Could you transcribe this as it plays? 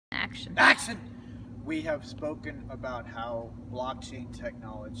Action. Action! We have spoken about how blockchain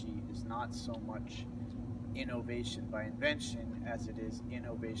technology is not so much innovation by invention as it is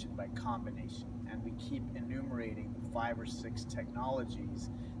innovation by combination. And we keep enumerating 5 or 6 technologies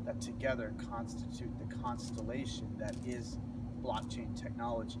that together constitute the constellation that is blockchain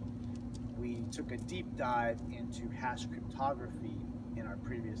technology. We took a deep dive into hash cryptography in our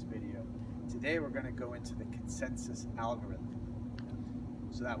previous video. Today we're going to go into the consensus algorithm.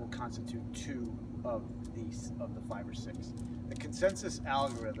 So that will constitute 2 of the 5 or 6. The consensus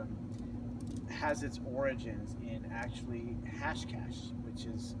algorithm has its origins in actually Hashcash, which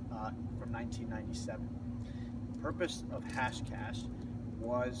is from 1997. The purpose of Hashcash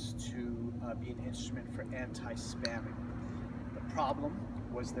was to be an instrument for anti-spamming. The problem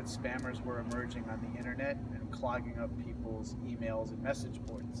was that spammers were emerging on the internet and clogging up people's emails and message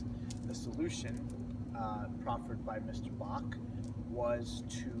boards. The solution proffered by Mr. Bach was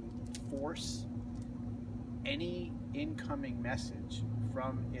to force any incoming message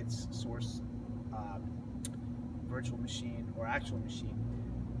from its source virtual machine or actual machine.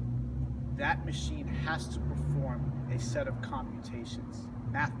 That machine has to perform a set of computations,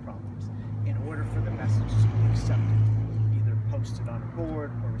 math problems, in order for the message to be accepted, either posted on a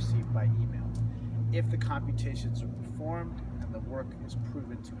board or received by email. If the computations are performed and the work is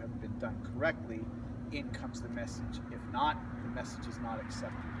proven to have been done correctly, in comes the message. If not, the message is not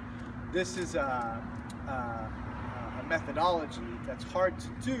accepted. This is a methodology that's hard to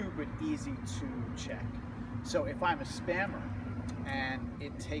do but easy to check. So if I'm a spammer and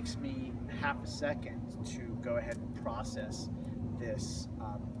it takes me half a second to go ahead and process this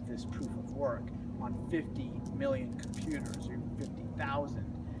proof of work on 50 million computers or even 50,000,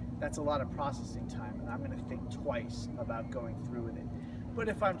 that's a lot of processing time, and I'm going to think twice about going through with it. But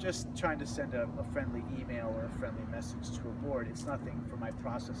if I'm just trying to send a friendly email or a friendly message to a board, it's nothing for my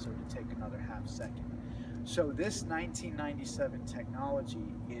processor to take another half second. So this 1997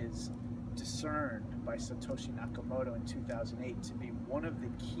 technology is discerned by Satoshi Nakamoto in 2008 to be one of the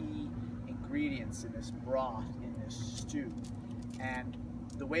key ingredients in this broth, in this stew. And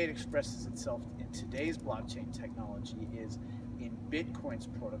the way it expresses itself in today's blockchain technology is in Bitcoin's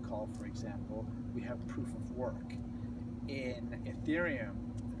protocol, for example, we have proof of work. In Ethereum,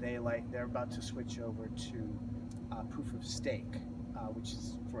 they're about to switch over to proof of stake, which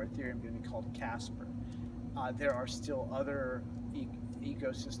is for Ethereum going to be called Casper. There are still other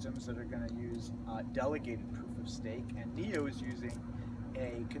ecosystems that are going to use delegated proof of stake, and NEO is using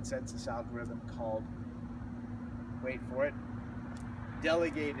a consensus algorithm called, wait for it,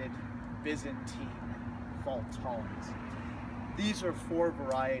 delegated Byzantine fault tolerance. These are 4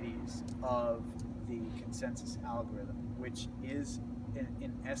 varieties of the consensus algorithm, which is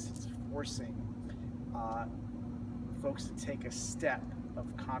in essence forcing folks to take a step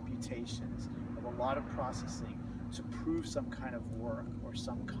of computations, of a lot of processing, to prove some kind of work or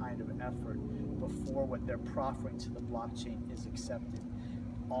some kind of effort before what they're proffering to the blockchain is accepted.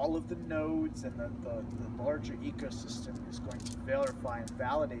 All of the nodes and the larger ecosystem is going to verify and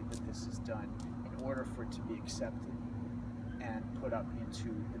validate that this is done in order for it to be accepted and put up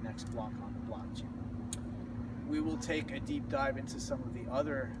into the next block on the blockchain. We will take a deep dive into some of the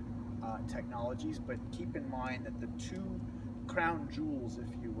other technologies, but keep in mind that the 2 crown jewels, if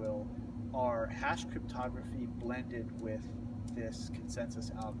you will, are hash cryptography blended with this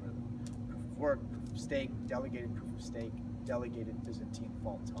consensus algorithm. Proof of work, proof of stake, delegated proof of stake, delegated Byzantine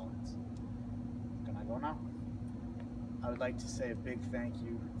fault tolerance. Can I go now? I would like to say a big thank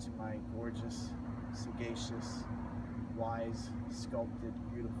you to my gorgeous, sagacious, wise, sculpted,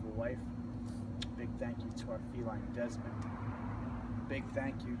 beautiful wife. Big thank you to our feline Desmond. Big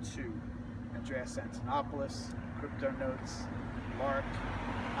thank you to Andreas Antonopoulos, Crypto Notes, Lark,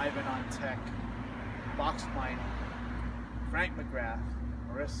 Ivan on Tech, Box Mining, Frank McGrath,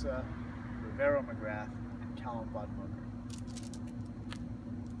 Marissa Rivero McGrath, and Callum Bodmoker.